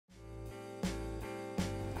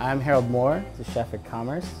I'm Harold Moore, the chef at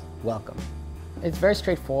Commerce. Welcome. It's very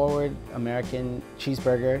straightforward, American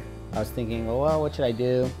cheeseburger. I was thinking, well, what should I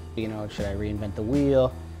do? You know, should I reinvent the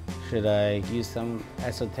wheel? Should I use some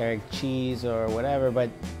esoteric cheese or whatever? But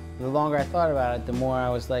the longer I thought about it, the more I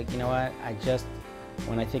was like, you know what?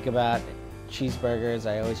 When I think about cheeseburgers,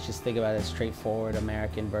 I always just think about a straightforward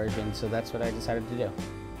American version. So that's what I decided to do.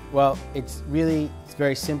 Well, it's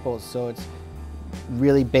very simple. So it's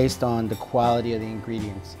really based on the quality of the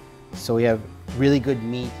ingredients. So we have really good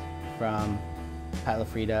meat from Pat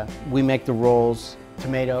LaFrieda. We make the rolls,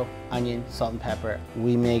 tomato, onion, salt and pepper.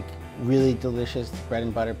 We make really delicious bread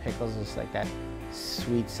and butter pickles. It's like that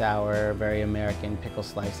sweet, sour, very American pickle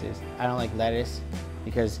slices. I don't like lettuce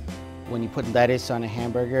because when you put lettuce on a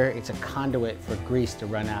hamburger, it's a conduit for grease to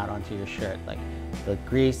run out onto your shirt. Like the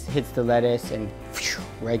grease hits the lettuce and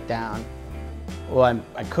right down. Well,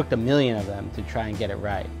 I cooked 1 million of them to try and get it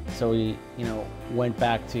right. So we, went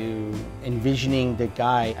back to envisioning the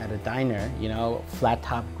guy at a diner, flat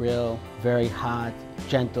top grill, very hot,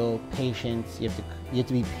 gentle, patient. You have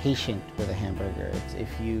to be patient with a hamburger. If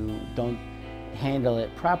you don't handle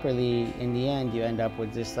it properly, in the end, you end up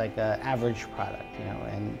with just like an average product,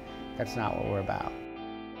 and that's not what we're about.